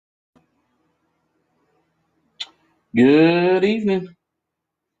Good evening,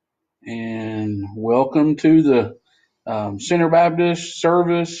 and welcome to the Center Baptist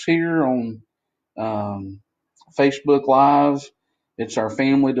service here on um, Facebook Live. It's our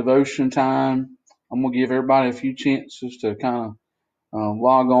family devotion time. I'm going to give everybody a few chances to kind of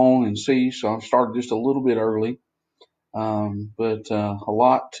log on and see. So I've started just a little bit early, but a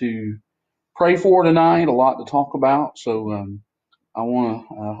lot to pray for tonight, a lot to talk about. So I want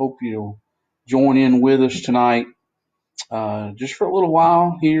to hope you'll join in with us tonight. Just for a little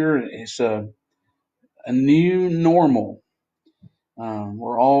while here. It's a new normal.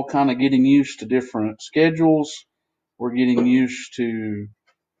 We're all kind of getting used to different schedules. We're getting used to,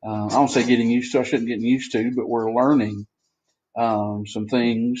 I don't say getting used to, I shouldn't get used to, but we're learning some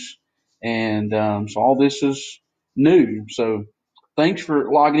things. And so all this is new. So thanks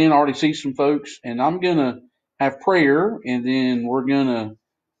for logging in. I already see some folks. And I'm going to have prayer, and then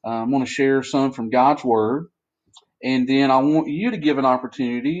I'm going to share some from God's Word. And then I want you to give an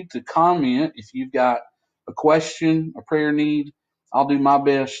opportunity to comment if you've got a question, a prayer need. I'll do my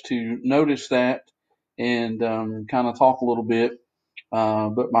best to notice that and kind of talk a little bit.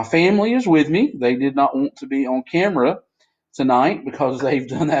 But my family is with me. They did not want to be on camera tonight because they've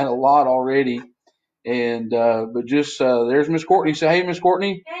done that a lot already. And but just there's Miss Courtney. Say hey, Miss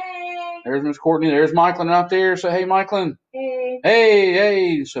Courtney. Hey. There's Miss Courtney. There's Michaelin out there. Say hey, Michaelin. Hey. Hey,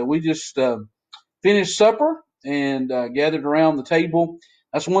 hey. So we just finished supper and gathered around the table.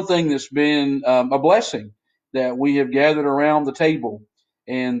 That's one thing that's been a blessing, that we have gathered around the table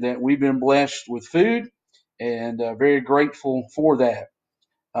and that we've been blessed with food, and very grateful for that.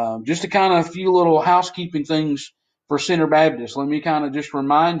 Just a kind of a few little housekeeping things for Center Baptist. Let me kind of just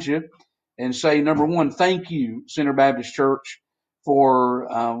remind you and say, number one, thank you, Center Baptist Church, for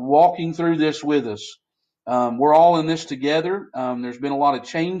walking through this with us. We're all in this together. There's been a lot of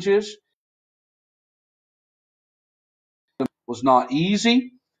changes. Was not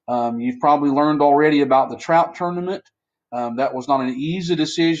easy. You've probably learned already about the trout tournament. That was not an easy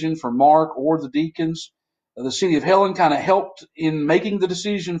decision for Mark or the deacons. The city of Helen kind of helped in making the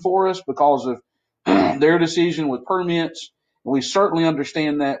decision for us because of their decision with permits. We certainly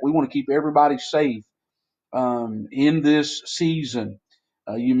understand that. We want to keep everybody safe in this season.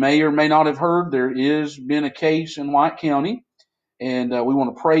 You may or may not have heard there is been a case in White County, and we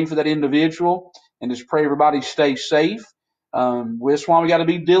want to pray for that individual and just pray everybody stay safe. That's why we got to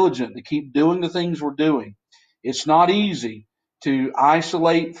be diligent to keep doing the things we're doing. It's not easy to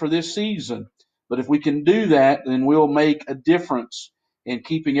isolate for this season, but if we can do that, then we'll make a difference in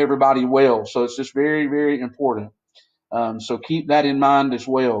keeping everybody well. So it's just very, very important. So keep that in mind as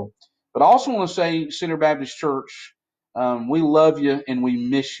well. But I also want to say, Center Baptist Church, we love you and we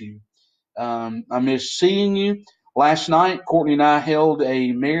miss you. I miss seeing you. Last night, Courtney and I held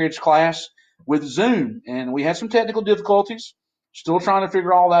a marriage class with Zoom, and we had some technical difficulties. Still trying to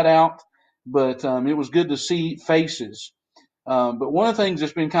figure all that out, but it was good to see faces. But one of the things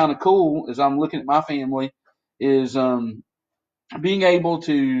that's been kind of cool as I'm looking at my family is being able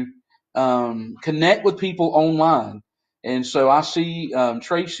to connect with people online. And so I see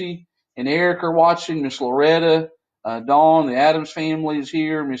Tracy and Eric are watching, Miss Loretta, Dawn, the Adams family is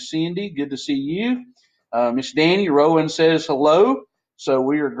here, Miss Cindy, good to see you. Miss Danny, Rowan says hello, so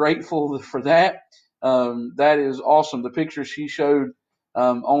we are grateful for that. That is awesome. The picture she showed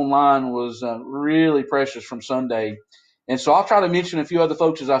online was really precious from Sunday. And so I'll try to mention a few other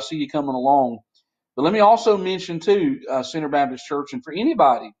folks as I see you coming along. But let me also mention, too, Center Baptist Church, and for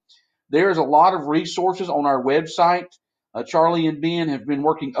anybody, there's a lot of resources on our website. Charlie and Ben have been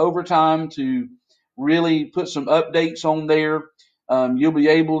working overtime to really put some updates on there. You'll be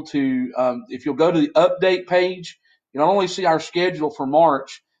able to, if you'll go to the update page, you not only see our schedule for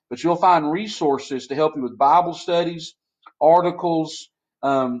March, but you'll find resources to help you with Bible studies, articles.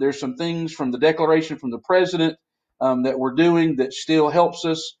 There's some things from the declaration from the president that we're doing that still helps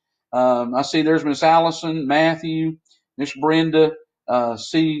us. I see there's Miss Allison, Matthew, Miss Brenda.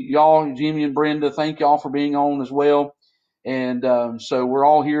 See y'all, Jimmy and Brenda. Thank y'all for being on as well. And so we're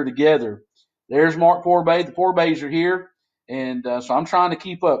all here together. There's Mark Porbay. The Porbays are here. And so I'm trying to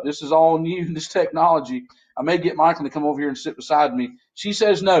keep up. This is all new, this technology. I may get Michael to come over here and sit beside me. She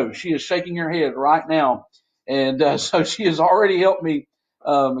says no. She is shaking her head right now. And so she has already helped me.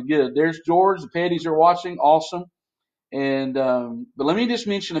 Good. There's George. The Petties are watching. Awesome. And but let me just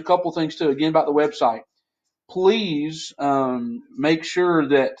mention a couple things too, again, about the website. Please make sure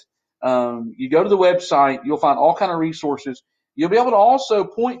that you go to the website. You'll find all kind of resources. You'll be able to also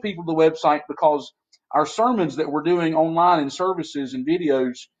point people to the website because our sermons that we're doing online in services and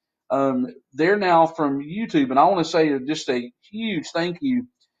videos, they're now from YouTube. And I want to say just a huge thank you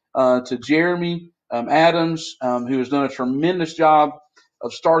to Jeremy Adams, who has done a tremendous job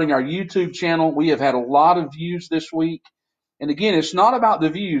of starting our YouTube channel. We have had a lot of views this week. And again, it's not about the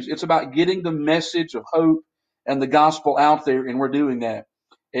views. It's about getting the message of hope and the gospel out there, and we're doing that.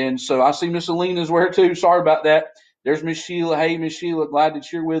 And so I see Miss Alina's where too. Sorry about that. There's Miss Sheila. Hey, Miss Sheila, glad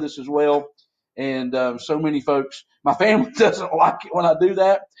that you're with us as well. And so many folks. My family doesn't like it when I do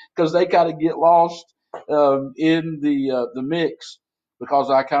that because they kind of get lost in the mix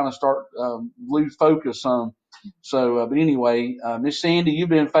because I kind of start lose focus some. So, but anyway, Miss Sandy, you've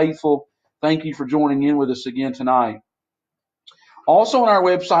been faithful. Thank you for joining in with us again tonight. Also on our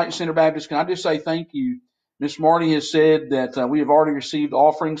website, Center Baptist, can I just say thank you? Miss Marty has said that we have already received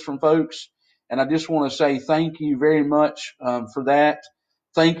offerings from folks, and I just want to say thank you very much for that.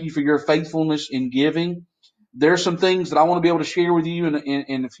 Thank you for your faithfulness in giving. There's some things that I want to be able to share with you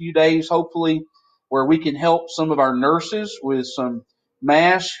in a few days, hopefully, where we can help some of our nurses with some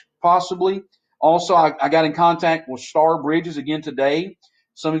MASH, possibly. Also, I got in contact with Star Bridges again today.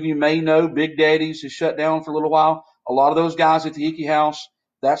 Some of you may know Big Daddy's has shut down for a little while. A lot of those guys at the Icky House,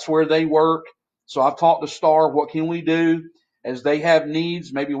 that's where they work. So I've talked to Star, what can we do as they have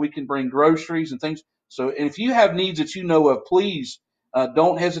needs? Maybe we can bring groceries and things. So and if you have needs that you know of, please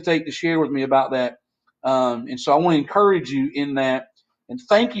don't hesitate to share with me about that. And so I want to encourage you in that. And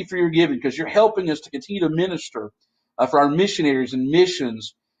thank you for your giving because you're helping us to continue to minister for our missionaries and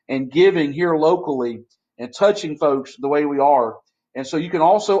missions and giving here locally and touching folks the way we are. And so you can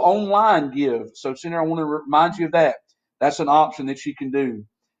also online give. So, Senator, I want to remind you of that. That's an option that you can do.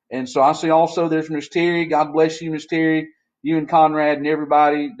 And so I see also there's Miss Terry. God bless you, Miss Terry. You and Conrad and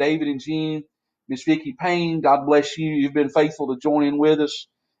everybody, David and Jean, Miss Vicki Payne. God bless you. You've been faithful to join in with us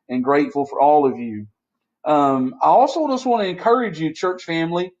and grateful for all of you. I also just want to encourage you, church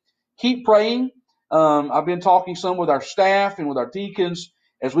family, keep praying. I've been talking some with our staff and with our deacons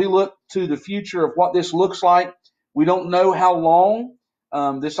as we look to the future of what this looks like. We don't know how long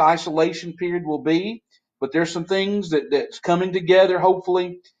this isolation period will be, but there's some things that's coming together,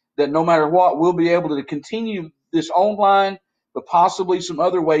 hopefully, that no matter what, we'll be able to continue this online, but possibly some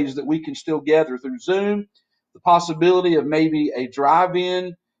other ways that we can still gather through Zoom, the possibility of maybe a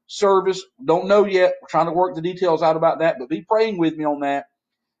drive-in service. Don't know yet. We're trying to work the details out about that, but be praying with me on that,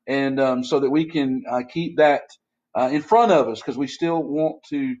 and so that we can keep that in front of us because we still want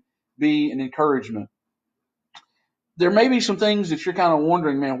to be an encouragement. There may be some things that you're kind of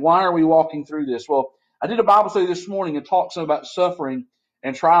wondering, man, why are we walking through this? Well, I did a Bible study this morning and talked some about suffering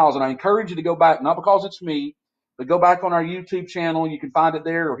and trials, and I encourage you to go back, not because it's me, but go back on our YouTube channel. You can find it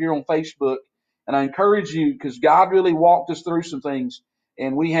there or here on Facebook. And I encourage you because God really walked us through some things,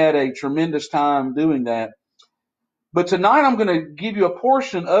 and we had a tremendous time doing that. But tonight I'm going to give you a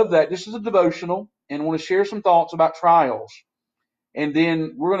portion of that. This is a devotional, and I want to share some thoughts about trials. And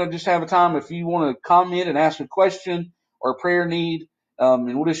then we're going to just have a time if you want to comment and ask a question or a prayer need,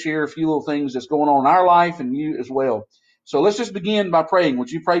 and we'll just share a few little things that's going on in our life and you as well. So let's just begin by praying. Would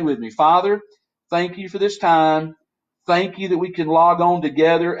you pray with me? Father, thank you for this time. Thank you that we can log on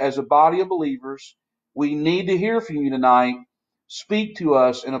together as a body of believers. We need to hear from you tonight. Speak to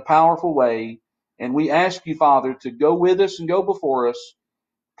us in a powerful way. And we ask you, Father, to go with us and go before us.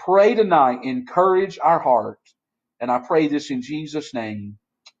 Pray tonight. Encourage our heart. And I pray this in Jesus' name.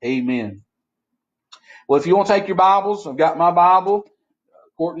 Amen. Well, if you want to take your Bibles, I've got my Bible.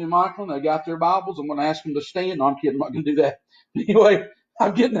 Courtney and Michael, they got their Bibles. I'm going to ask them to stand. No, I'm kidding. I'm not going to do that. Anyway,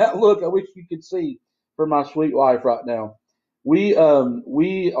 I'm getting that look I wish you could see from my sweet wife right now. We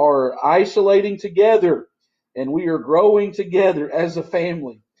are isolating together, and we are growing together as a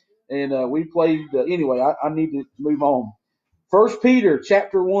family. And we played. Anyway, I need to move on. 1 Peter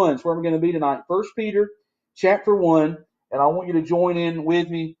chapter 1 is where we're going to be tonight. 1 Peter chapter 1, and I want you to join in with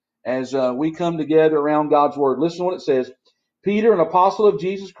me as we come together around God's Word. Listen to what it says. Peter, an apostle of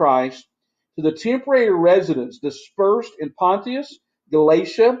Jesus Christ, to the temporary residents dispersed in Pontus,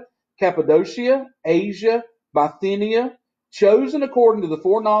 Galatia, Cappadocia, Asia, Bithynia, chosen according to the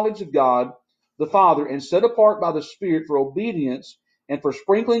foreknowledge of God the Father, and set apart by the Spirit for obedience and for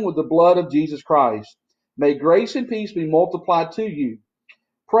sprinkling with the blood of Jesus Christ. May grace and peace be multiplied to you.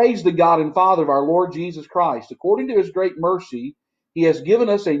 Praise the God and Father of our Lord Jesus Christ. According to his great mercy, he has given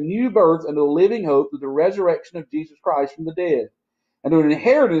us a new birth and a living hope through the resurrection of Jesus Christ from the dead, and an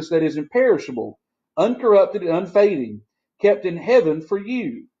inheritance that is imperishable, uncorrupted, and unfading, kept in heaven for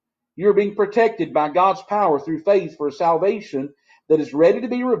you. You are being protected by God's power through faith for a salvation that is ready to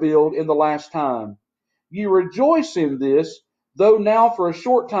be revealed in the last time. You rejoice in this, though now for a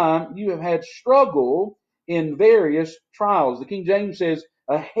short time you have had struggle in various trials. The King James says,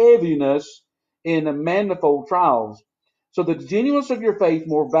 a heaviness in manifold trials. So the genuineness of your faith,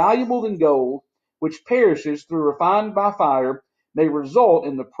 more valuable than gold, which perishes through refined by fire, may result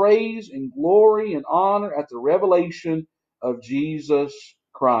in the praise and glory and honor at the revelation of Jesus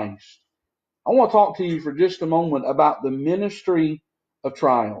Christ. I want to talk to you for just a moment about the ministry of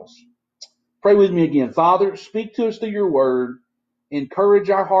trials. Pray with me again. Father, speak to us through your word.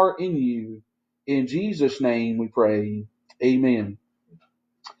 Encourage our heart in you. In Jesus' name we pray. Amen.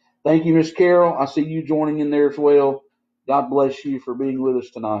 Thank you, Miss Carol. I see you joining in there as well. God bless you for being with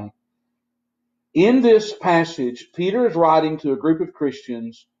us tonight. In this passage, Peter is writing to a group of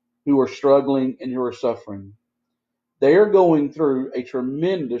Christians who are struggling and who are suffering. They are going through a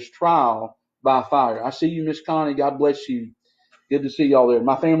tremendous trial by fire. I see you, Miss Connie. God bless you. Good to see y'all there.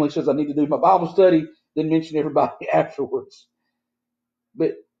 My family says I need to do my Bible study, then mention everybody afterwards.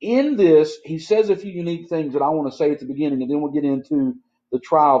 But in this, he says a few unique things that I want to say at the beginning, and then we'll get into the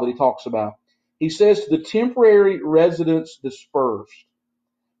trial that he talks about. He says to the temporary residents dispersed.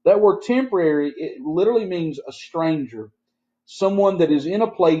 That word temporary, it literally means a stranger, someone that is in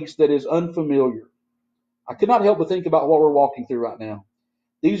a place that is unfamiliar. I could not help but think about what we're walking through right now.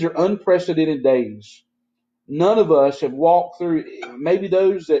 These are unprecedented days. None of us have walked through, maybe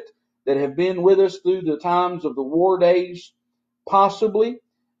those that have been with us through the times of the war days, possibly.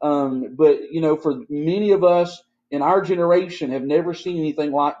 But, for many of us in our generation have never seen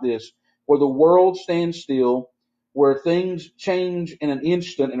anything like this, where the world stands still, where things change in an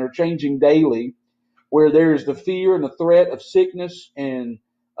instant and are changing daily, where there's the fear and the threat of sickness and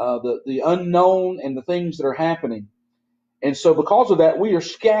the unknown and the things that are happening. And so because of that, we are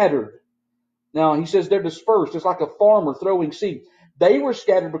scattered. Now, he says they're dispersed. It's like a farmer throwing seed. They were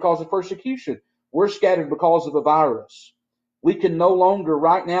scattered because of persecution. We're scattered because of a virus. We can no longer,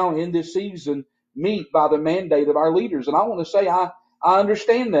 right now in this season, meet by the mandate of our leaders. And I want to say I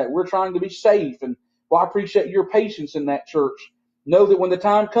understand that. We're trying to be safe. And I appreciate your patience in that, church. Know that when the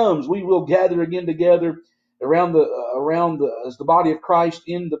time comes, we will gather again together around as the body of Christ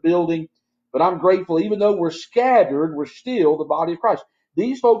in the building. But I'm grateful, even though we're scattered, we're still the body of Christ.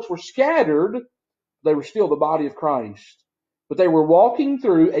 These folks were scattered, they were still the body of Christ. But they were walking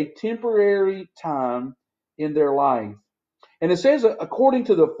through a temporary time in their life. And it says, according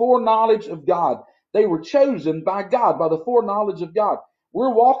to the foreknowledge of God, they were chosen by God, by the foreknowledge of God.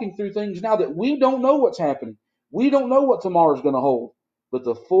 We're walking through things now that we don't know what's happening. We don't know what tomorrow's going to hold. But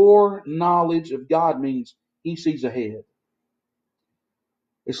the foreknowledge of God means he sees ahead.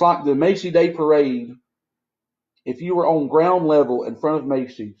 It's like the Macy Day Parade. If you were on ground level in front of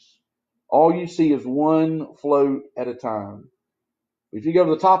Macy's, all you see is one float at a time. If you go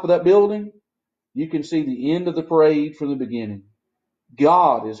to the top of that building, you can see the end of the parade from the beginning.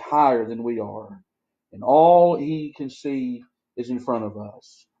 God is higher than we are, and all he can see is in front of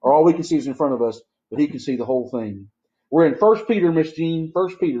us, or all we can see is in front of us, but he can see the whole thing. We're in 1 Peter, Miss Jean.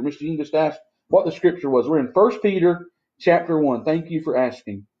 1 Peter. Miss Jean just asked what the scripture was. We're in 1 Peter chapter 1. Thank you for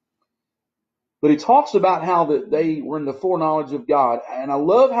asking. But he talks about how that they were in the foreknowledge of God. And I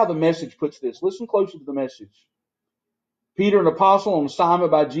love how the Message puts this. Listen closely to the Message. Peter, an apostle on assignment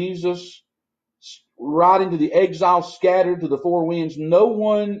by Jesus, writing to the exiles scattered to the four winds. Not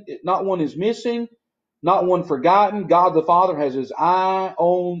one is missing, not one forgotten. God the Father has his eye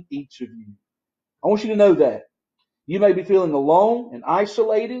on each of you. I want you to know that. You may be feeling alone and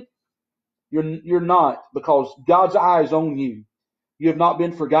isolated. You're not, because God's eye is on you. You have not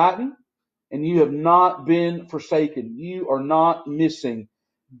been forgotten. And you have not been forsaken. You are not missing.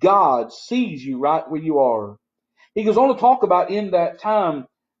 God sees you right where you are. He goes on to talk about in that time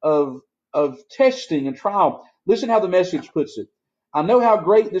of testing and trial. Listen how the Message puts it. I know how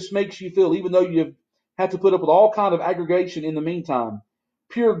great this makes you feel, even though you've had to put up with all kind of aggravation in the meantime.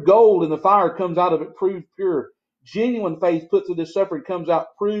 Pure gold in the fire comes out of it proved pure. Genuine faith put through this suffering comes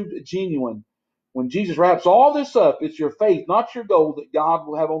out proved genuine. When Jesus wraps all this up, it's your faith, not your gold, that God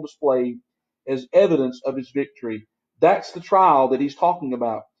will have on display as evidence of his victory. That's the trial that he's talking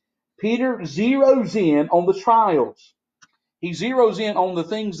about. Peter zeroes in on the trials. He zeroes in on the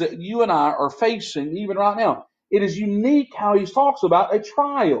things that you and I are facing even right now. It is unique how he talks about a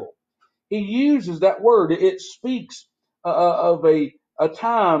trial. He uses that word. It speaks of a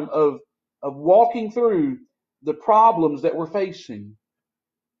time of walking through the problems that we're facing.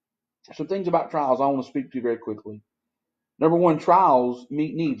 Some things about trials I want to speak to you very quickly. Number one, trials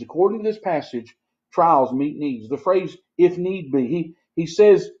meet needs. According to this passage, trials meet needs. The phrase, if need be, he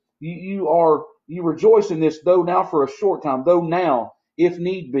says, you rejoice in this, though now for a short time, though now, if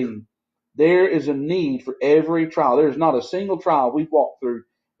need be. There is a need for every trial. There is not a single trial we've walked through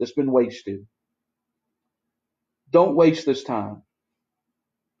that's been wasted. Don't waste this time.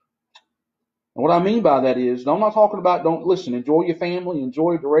 And what I mean by that is, I'm not talking about, don't listen, enjoy your family,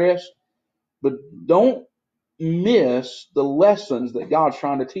 enjoy the rest. But don't miss the lessons that God's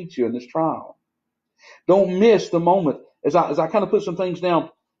trying to teach you in this trial. Don't miss the moment. As I kind of put some things down,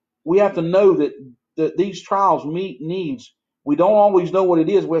 we have to know that these trials meet needs. We don't always know what it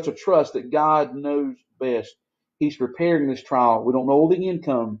is. We have to trust that God knows best. He's preparing this trial. We don't know the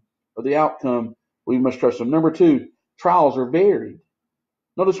income or the outcome. We must trust him. Number two, trials are varied.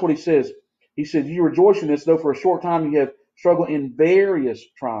 Notice what he says. He says, you rejoice in this, though for a short time you have struggled in various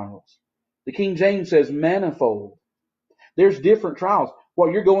trials. The King James says manifold. There's different trials.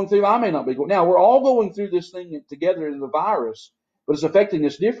 What you're going through, I may not be going. Now, we're all going through this thing together in the virus, but it's affecting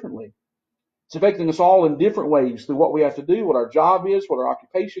us differently. It's affecting us all in different ways through what we have to do, what our job is, what our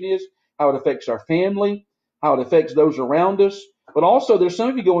occupation is, how it affects our family, how it affects those around us. But also, there's some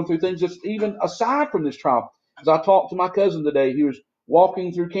of you going through things that's even aside from this trial. As I talked to my cousin today, who was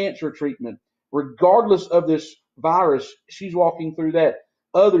walking through cancer treatment. Regardless of this virus, she's walking through that.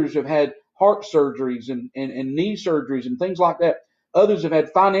 Others have had heart surgeries and knee surgeries and things like that. Others have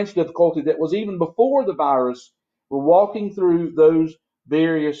had financial difficulty that was even before the virus. We're walking through those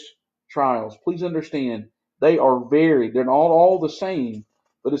various trials. Please understand, they are varied. They're not all the same,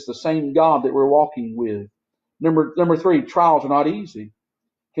 but it's the same God that we're walking with. Number three, trials are not easy.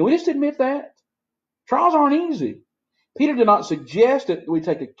 Can we just admit that? Trials aren't easy. Peter did not suggest that we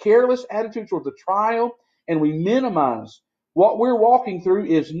take a careless attitude toward the trial and we minimize. What we're walking through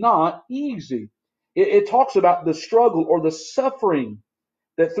is not easy. It talks about the struggle or the suffering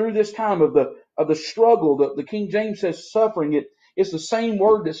that through this time of the struggle, the King James says suffering. It's the same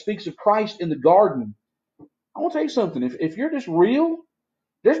word that speaks of Christ in the garden. I want to tell you something. If you're just real,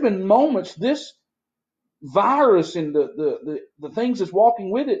 there's been moments this virus and the things that's walking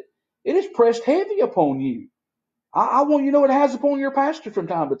with it, it has pressed heavy upon you. I want you to know it has upon your pastor from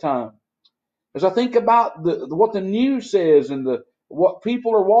time to time. As I think about what the news says and what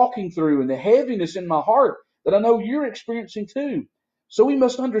people are walking through and the heaviness in my heart that I know you're experiencing too. So we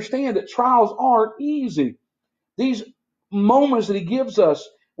must understand that trials aren't easy. These moments that he gives us,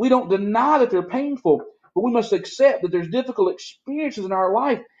 we don't deny that they're painful, but we must accept that there's difficult experiences in our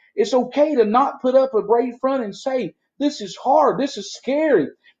life. It's okay to not put up a brave front and say, this is hard, this is scary,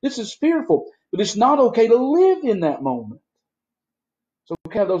 this is fearful. But it's not okay to live in that moment. So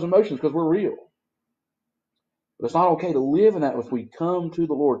we can have those emotions because we're real. But it's not okay to live in that if we come to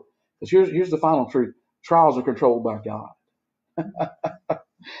the Lord. Because here's the final truth. Trials are controlled by God.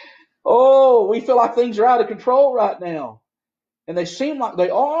 Oh, we feel like things are out of control right now. And they seem like they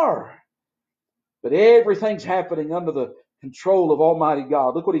are. But everything's happening under the control of Almighty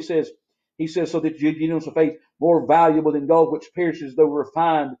God. Look what he says. He says, so that you genuineness of faith more valuable than gold, which perishes though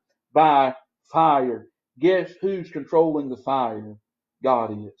refined by fire. Guess who's controlling the fire?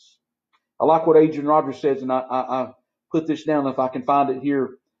 God is. I like what Adrian Rogers says, and I put this down if I can find it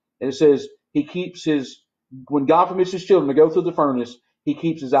here. And it says, he keeps when God permits his children to go through the furnace, he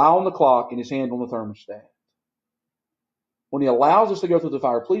keeps his eye on the clock and his hand on the thermostat. When he allows us to go through the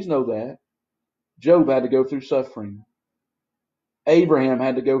fire, please know that. Job had to go through suffering. Abraham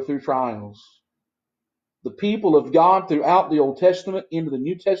had to go through trials. The people of God throughout the Old Testament into the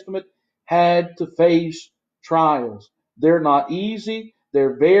New Testament had to face trials. They're not easy.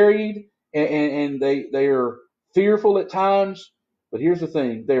 They're varied, and they are fearful at times. But here's the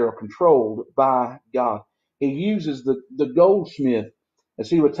thing. They are controlled by God. He uses the goldsmith as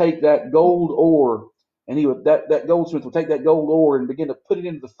he would take that gold ore, and that goldsmith would take that gold ore and begin to put it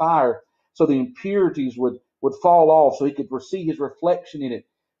into the fire so the impurities would fall off so he could see his reflection in it.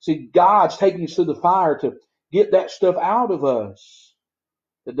 See, God's taking us through the fire to get that stuff out of us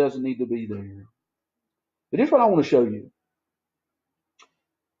that doesn't need to be there. But here's what I want to show you.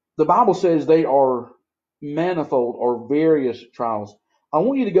 The Bible says they are manifold or various trials. I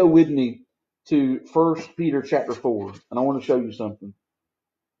want you to go with me to 1 Peter chapter 4, and I want to show you something.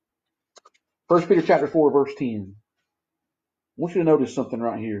 1 Peter chapter 4, verse 10. I want you to notice something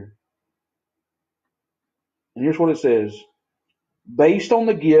right here. And here's what it says. Based on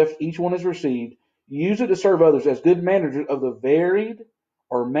the gift each one has received, use it to serve others as good managers of the varied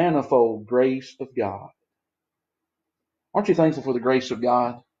or manifold grace of God. Aren't you thankful for the grace of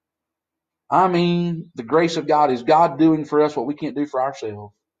God? I mean, the grace of God is God doing for us what we can't do for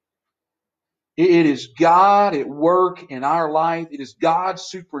ourselves. It is God at work in our life. It is God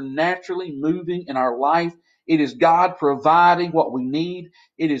supernaturally moving in our life. It is God providing what we need.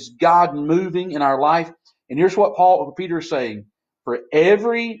 It is God moving in our life. And here's what Peter is saying. For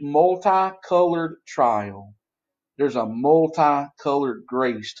every multicolored trial, there's a multicolored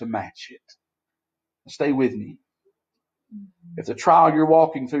grace to match it. Stay with me. If the trial you're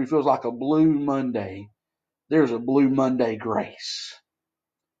walking through feels like a blue Monday, there's a blue Monday grace.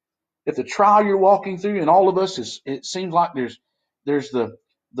 if the trial you're walking through, and all of us it seems like there's the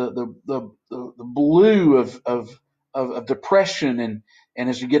blue of depression, and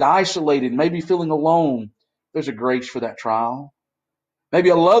as you get isolated, maybe feeling alone, there's a grace for that trial. Maybe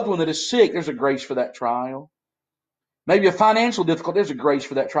a loved one that is sick, there's a grace for that trial. Maybe a financial difficulty, there's a grace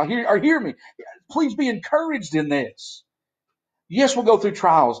for that trial. Hear me. Please be encouraged in this. Yes, we'll go through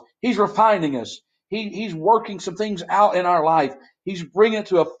trials. He's refining us. He's working some things out in our life. He's bringing it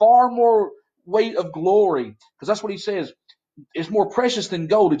to a far more weight of glory, because that's what he says. It's more precious than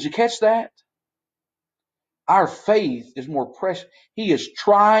gold. Did you catch that? Our faith is more precious. He is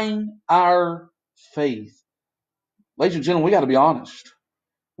trying our faith. Ladies and gentlemen, we got to be honest.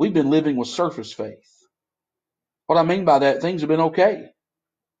 We've been living with surface faith. What I mean by that, things have been okay.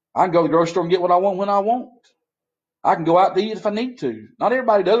 I can go to the grocery store and get what I want when I want. I can go out to eat if I need to. Not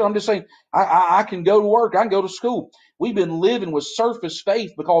everybody does it. I'm just saying I can go to work. I can go to school. We've been living with surface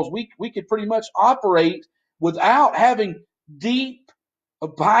faith because we could pretty much operate without having deep,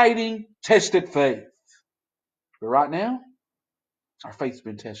 abiding, tested faith. But right now, our faith's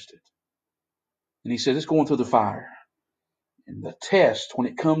been tested. And he said it's going through the fire. And the test, when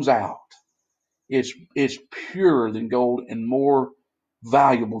it comes out, it's purer than gold and more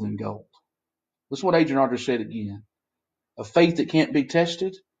valuable than gold. Listen to what Adrian Rogers said again. A faith that can't be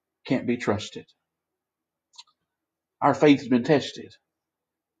tested can't be trusted. Our faith has been tested.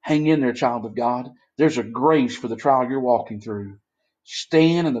 Hang in there, child of God. There's a grace for the trial you're walking through.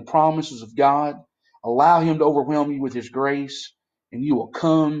 Stand in the promises of God. Allow him to overwhelm you with his grace, and you will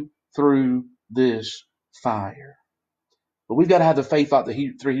come through this fire. But we've got to have the faith like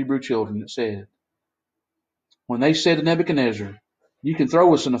the three Hebrew children that said, when they said to Nebuchadnezzar, you can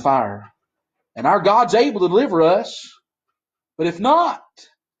throw us in the fire, and our God's able to deliver us, but if not,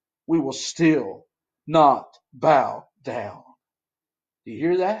 we will still not bow down. Do you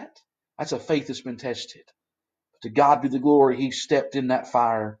hear that? That's a faith that's been tested. But to God be the glory, he stepped in that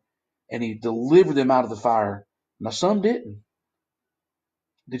fire and he delivered them out of the fire. Now some didn't.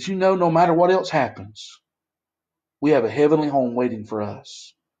 Did you know no matter what else happens, we have a heavenly home waiting for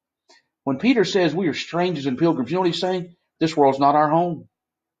us? When Peter says we are strangers and pilgrims, you know what he's saying? This world's not our home.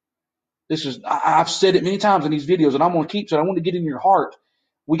 I've said it many times in these videos, and I'm going to keep saying, I want to get in your heart.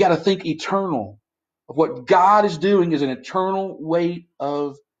 We got to think eternal. Of what God is doing is an eternal weight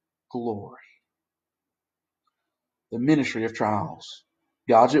of glory. The ministry of trials.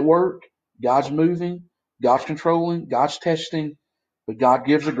 God's at work. God's moving. God's controlling. God's testing. But God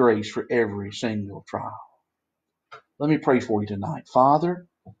gives a grace for every single trial. Let me pray for you tonight. Father,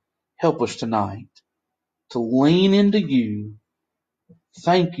 help us tonight to lean into you.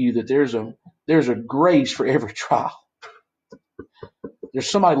 Thank you that there's a grace for every trial. There's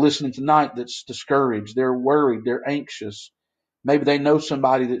somebody listening tonight that's discouraged. They're worried. They're anxious. Maybe they know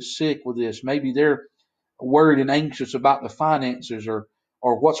somebody that's sick with this. Maybe they're worried and anxious about the finances or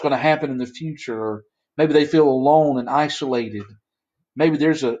what's going to happen in the future. Or maybe they feel alone and isolated. Maybe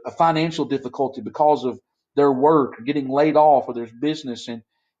there's a financial difficulty because of their work, or getting laid off, or there's business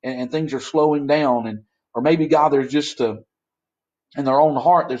and things are slowing down. Or maybe, God, there's just in their own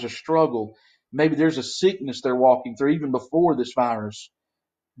heart, there's a struggle. Maybe there's a sickness they're walking through even before this virus.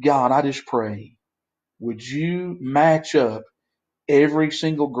 God, I just pray, would you match up every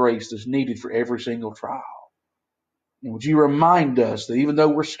single grace that's needed for every single trial? And would you remind us that even though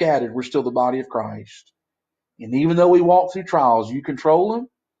we're scattered, we're still the body of Christ. And even though we walk through trials, you control them.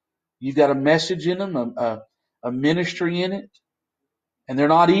 You've got a message in them, a ministry in it. And they're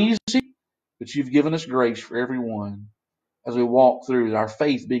not easy, but you've given us grace for everyone as we walk through our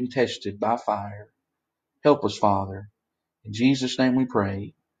faith being tested by fire. Help us, Father. In Jesus' name we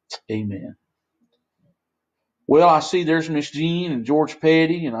pray. Amen. Well, I see there's Miss Jean and George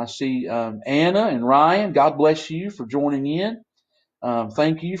Petty, and I see Anna and Ryan. God bless you for joining in.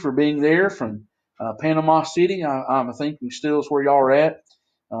 Thank you for being there from Panama City. I think we still is where y'all are at.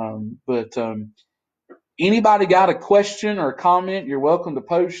 But anybody got a question or a comment, you're welcome to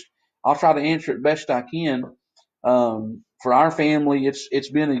post. I'll try to answer it best I can. For our family, it's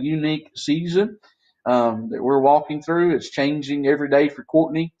been a unique season that we're walking through. It's changing every day for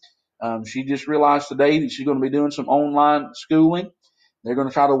Courtney. She just realized today that she's going to be doing some online schooling. They're going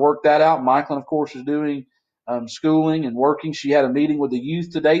to try to work that out. Michael, of course, is doing schooling and working. She had a meeting with the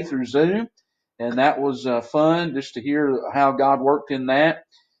youth today through Zoom, and that was fun just to hear how God worked in that.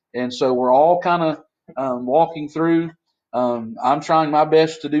 And so we're all kind of walking through. I'm trying my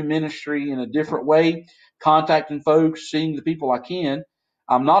best to do ministry in a different way, contacting folks, seeing the people I can.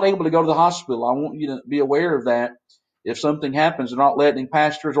 I'm not able to go to the hospital. I want you to be aware of that. If something happens, they're not letting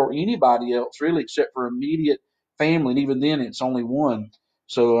pastors or anybody else really except for immediate family, and even then it's only one.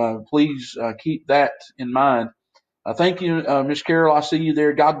 So please keep that in mind. Thank you, Miss Carol. I see you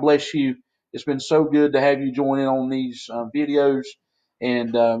there. God bless you. It's been so good to have you join in on these videos,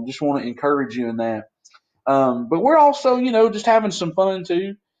 and just want to encourage you in that. But we're also, just having some fun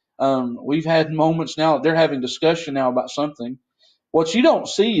too. We've had moments now. They're having discussion now about something. What you don't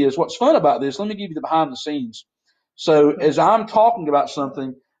see is what's fun about this. Let me give you the behind the scenes. So as I'm talking about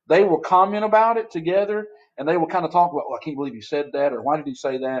something, they will comment about it together, and they will kind of talk about, well, I can't believe he said that, or why did he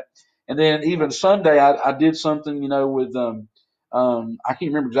say that? And then even Sunday, I did something, with, I can't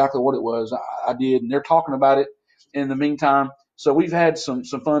remember exactly what it was. I did, and they're talking about it in the meantime. So we've had some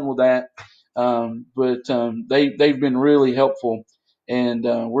fun with that. But they've been really helpful, and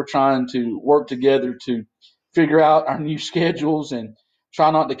we're trying to work together to figure out our new schedules and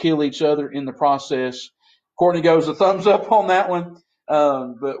try not to kill each other in the process. Courtney goes a thumbs up on that one.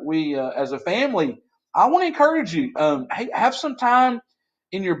 But we, as a family, I want to encourage you. Hey, have some time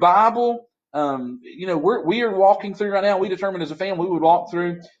in your Bible. We are walking through right now. We determined as a family we would walk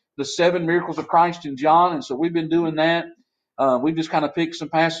through the 7 miracles of Christ in John, and so we've been doing that. We've just kind of picked some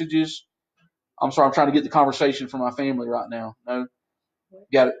passages. I'm sorry, I'm trying to get the conversation from my family right now. No,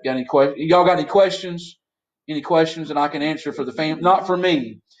 got any questions? Y'all got any questions? Any questions? And I can answer for the family, not for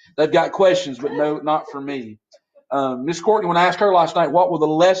me. They've got questions, but no, not for me. Miss Courtney, when I asked her last night what were the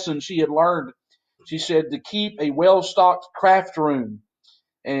lessons she had learned, she said to keep a well-stocked craft room.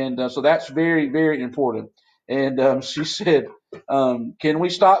 And so that's very, very important. And she said, can we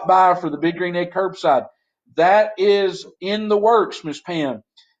stop by for the Big Green Egg curbside? That is in the works, Miss Pam.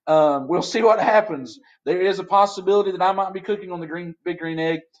 We'll see what happens. There is a possibility that I might be cooking on the Big Green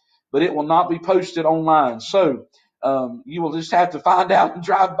Egg, but it will not be posted online. So you will just have to find out and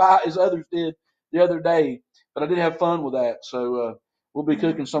drive by as others did the other day. But I did have fun with that. So we'll be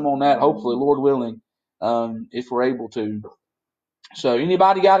cooking some on that, hopefully, Lord willing, if we're able to. So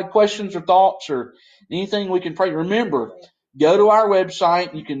anybody got any questions or thoughts or anything we can pray? Remember, go to our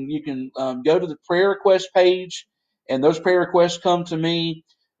website. You can go to the prayer request page, and those prayer requests come to me.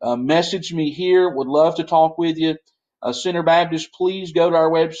 Message me here. Would love to talk with you. Center Baptist, please go to our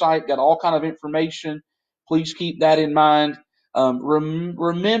website. Got all kind of information. Please keep that in mind.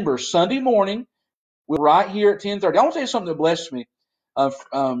 Remember, Sunday morning, we're right here at 10:30. I want to tell you something that blessed me.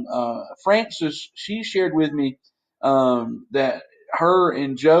 Frances, she shared with me that her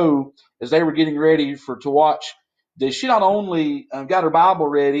and Joe, as they were getting ready to watch, that she not only got her Bible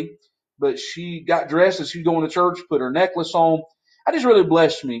ready, but she got dressed as she was going to church, put her necklace on. That just really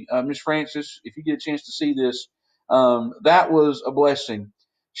blessed me, Miss Frances. If you get a chance to see this, that was a blessing.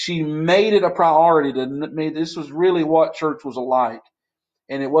 She made it a priority this was really what church was like.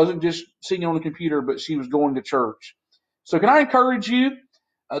 And it wasn't just sitting on the computer, but she was going to church. So can I encourage you?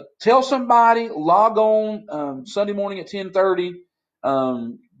 Tell somebody, log on Sunday morning at 10:30.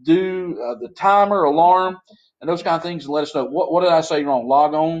 Do the timer, alarm, and those kind of things, and let us know. What did I say wrong?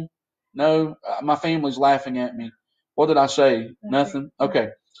 Log on? No, my family's laughing at me. What did I say? Nothing? Okay.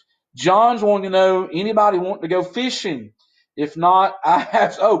 John's wanting to know, anybody want to go fishing? If not, I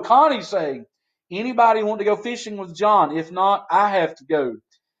have to. Oh, Connie's saying, anybody want to go fishing with John? If not, I have to go.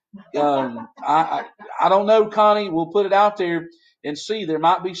 I don't know, Connie. We'll put it out there and see. There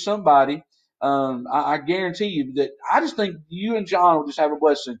might be somebody. I guarantee you that I just think you and John will just have a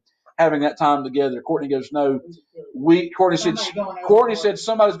blessing having that time together. Courtney goes, no. Courtney said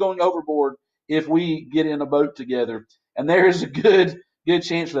somebody's going overboard if we get in a boat together. And there's a good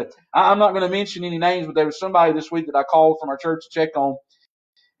chance for that. I'm not going to mention any names, but there was somebody this week that I called from our church to check on.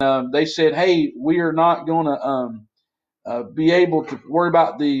 They said, hey, we are not going to be able to worry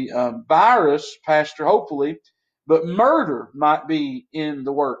about the virus, Pastor, hopefully, but murder might be in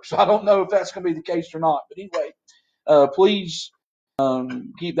the works. So I don't know if that's going to be the case or not. But anyway, please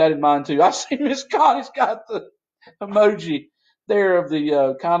keep that in mind too. I see Miss Connie's got the emoji there of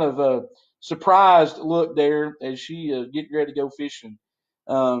the kind of surprised look there as she getting ready to go fishing.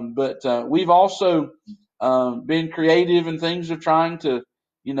 But we've also been creative in things of trying to,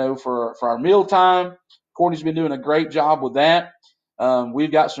 for our mealtime. Courtney's been doing a great job with that.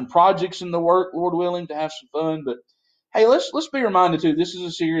 We've got some projects in the work, Lord willing, to have some fun. But hey, let's be reminded too, this is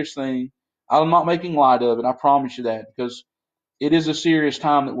a serious thing. I'm not making light of it. I promise you that, because it is a serious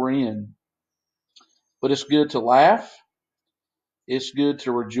time that we're in. But it's good to laugh. It's good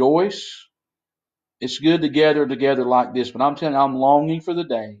to rejoice. It's good to gather together like this. But I'm telling you, I'm longing for the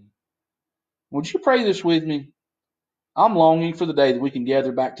day. Would you pray this with me? I'm longing for the day that we can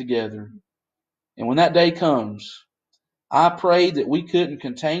gather back together. And when that day comes, I pray that we couldn't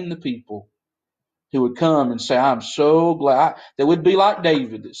contain the people who would come and say, I'm so glad. That would be like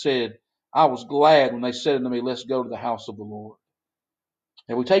David that said, I was glad when they said unto me, let's go to the house of the Lord.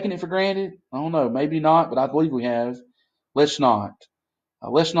 Have we taken it for granted? I don't know. Maybe not, but I believe we have. Let's not.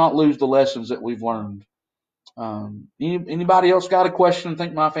 Let's not lose the lessons that we've learned. Anybody else got a question? I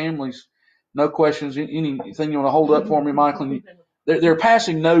think my family's no questions. Anything you want to hold up for me, Michael? They're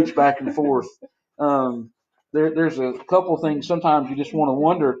passing notes back and forth. There's a couple of things sometimes you just want to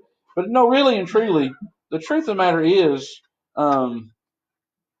wonder. But no, really and truly, the truth of the matter is, we're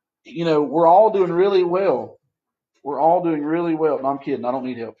all doing really well. We're all doing really well. No, I'm kidding. I don't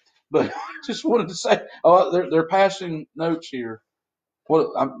need help. But just wanted to say, they're passing notes here.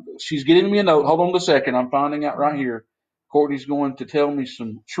 She's getting me a note. Hold on a second. I'm finding out right here. Courtney's going to tell me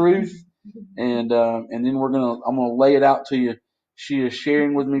some truth, and then I'm gonna lay it out to you. She is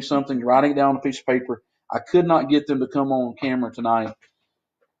sharing with me something, writing it down on a piece of paper. I could not get them to come on camera tonight.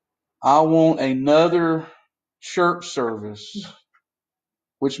 I want another church service,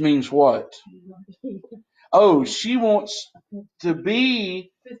 which means what? Oh, she wants to be.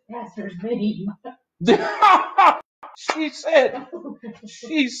 This pastor's name. She said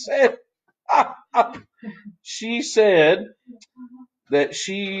that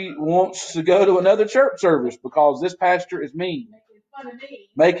she wants to go to another church service because this pastor is mean,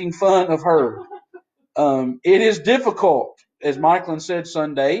 making fun of her. It is difficult, as Michael said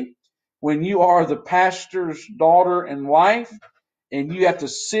Sunday, when you are the pastor's daughter and wife, and you have to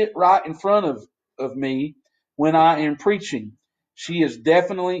sit right in front of me when I am preaching. She is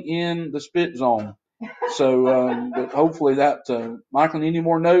definitely in the spit zone. So, but hopefully that, Michael, any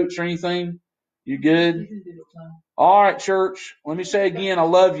more notes or anything? You good? All right, church. Let me say again, I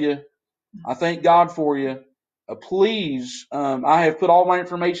love you. I thank God for you. Please, I have put all my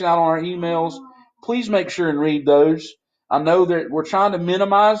information out on our emails. Please make sure and read those. I know that we're trying to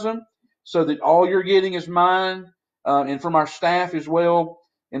minimize them so that all you're getting is mine, and from our staff as well.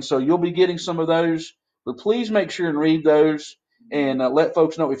 And so you'll be getting some of those. But please make sure and read those and let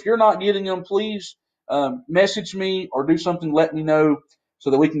folks know. If you're not getting them, please message me or do something, let me know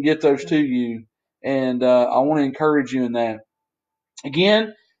so that we can get those to you. And I want to encourage you in that.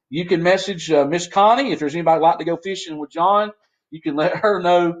 Again, you can message Miss Connie if there's anybody like to go fishing with John. You can let her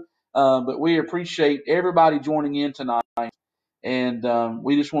know. But we appreciate everybody joining in tonight. And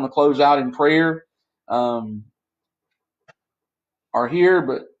we just want to close out in prayer. Are here,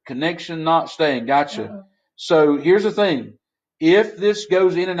 but connection not staying. Gotcha. So here's the thing. If this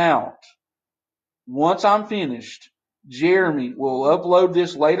goes in and out, once I'm finished, Jeremy will upload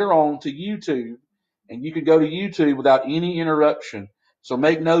this later on to YouTube, and you can go to YouTube without any interruption. So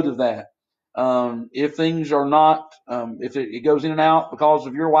make note of that. If things are not, if it goes in and out because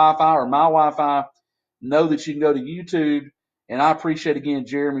of your Wi-Fi or my Wi-Fi, know that you can go to YouTube. And I appreciate, again,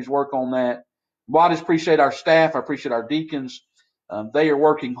 Jeremy's work on that. Well, I just appreciate our staff. I appreciate our deacons. They are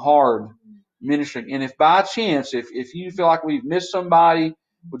working hard ministering. And if by chance, if you feel like we've missed somebody,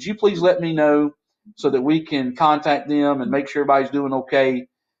 would you please let me know so that we can contact them and make sure everybody's doing okay?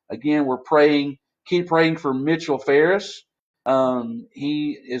 Again, we're praying. Keep praying for Mitchell Ferris.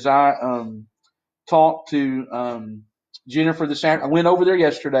 As I talked to Jennifer this afternoon, I went over there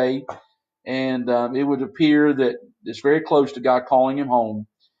yesterday, and it would appear that it's very close to God calling him home.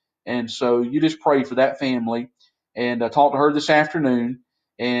 And so you just pray for that family. And I talked to her this afternoon,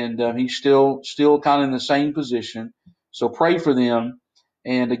 and he's still kind of in the same position. So pray for them.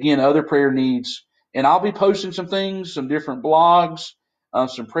 And again, other prayer needs. And I'll be posting some things, some different blogs,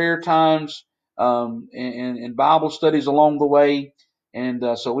 some prayer times, and Bible studies along the way.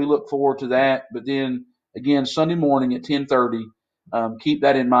 And so we look forward to that. But then again, Sunday morning at 10:30, keep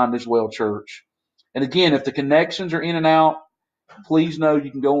that in mind as well, church. And again, if the connections are in and out, please know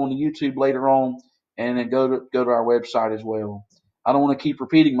you can go on to YouTube later on and then go to our website as well. I don't want to keep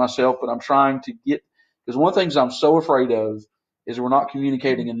repeating myself, but I'm trying to get, because one of the things I'm so afraid of is we're not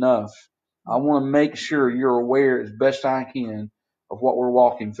communicating enough. I want to make sure you're aware as best I can of what we're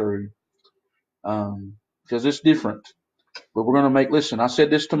walking through, because it's different. But we're going to listen, I said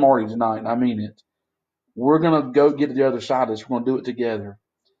this to Marty tonight, and I mean it. We're going to go get to the other side of this. We're going to do it together.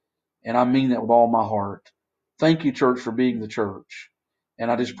 And I mean that with all my heart. Thank you, church, for being the church.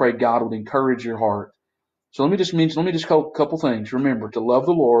 And I just pray God would encourage your heart. So let me just call a couple things. Remember to love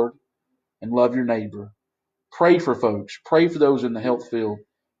the Lord and love your neighbor. Pray for folks. Pray for those in the health field.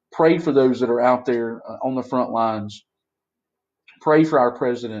 Pray for those that are out there on the front lines. Pray for our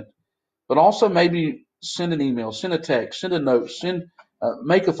president. But also maybe send an email, send a text, send a note,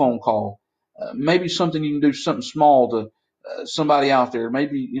 make a phone call. Maybe something you can do, something small to somebody out there.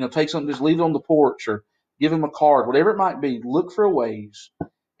 Maybe, take something, just leave it on the porch or give them a card, whatever it might be. Look for ways,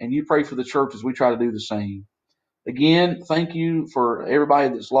 and you pray for the church as we try to do the same. Again, thank you for everybody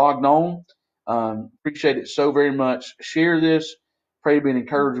that's logged on. Appreciate it so very much. Share this. Pray to be an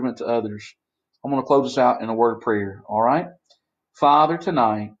encouragement to others. I'm going to close us out in a word of prayer. All right? Father,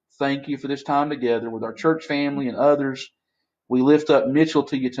 tonight, thank you for this time together with our church family and others. We lift up Mitchell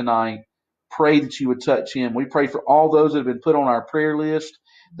to you tonight. Pray that you would touch him. We pray for all those that have been put on our prayer list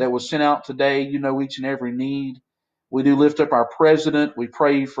that was sent out today. You know each and every need. We do lift up our president. We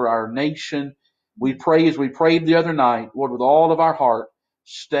pray for our nation. We pray as we prayed the other night, Lord, with all of our heart,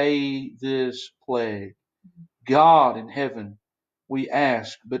 stay this plague. God in heaven, we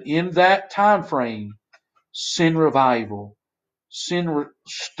ask, but in that time frame, send revival.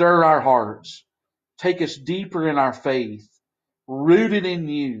 Stir our hearts. Take us deeper in our faith, rooted in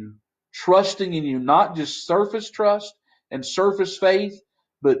you, trusting in you, not just surface trust and surface faith,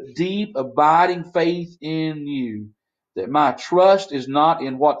 but deep, abiding faith in you. That my trust is not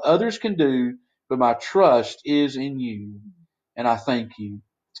in what others can do, but my trust is in you. And I thank you.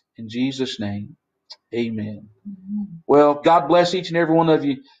 In Jesus' name, amen. Well, God bless each and every one of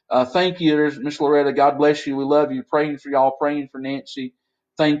you. Thank you, Miss Loretta. God bless you. We love you. Praying for y'all, praying for Nancy.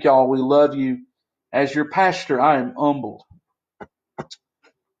 Thank y'all. We love you. As your pastor, I am humbled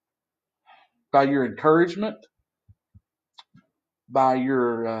by your encouragement, by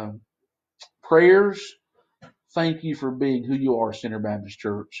your prayers. Thank you for being who you are, Center Baptist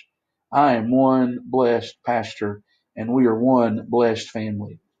Church. I am one blessed pastor, and we are one blessed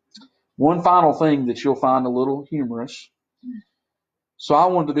family. One final thing that you'll find a little humorous. So I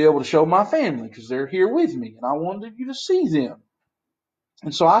wanted to be able to show my family because they're here with me, and I wanted you to see them.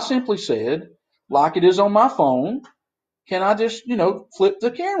 And so I simply said, like it is on my phone, can I just, flip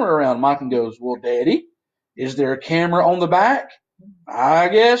the camera around? Michael goes, well, Daddy, is there a camera on the back? I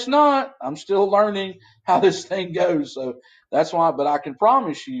guess not. I'm still learning how this thing goes. So that's why, but I can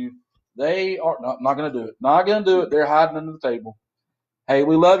promise you, they are not going to do it. Not going to do it. They're hiding under the table. Hey,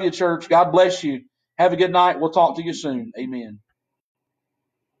 we love you, church. God bless you. Have a good night. We'll talk to you soon. Amen.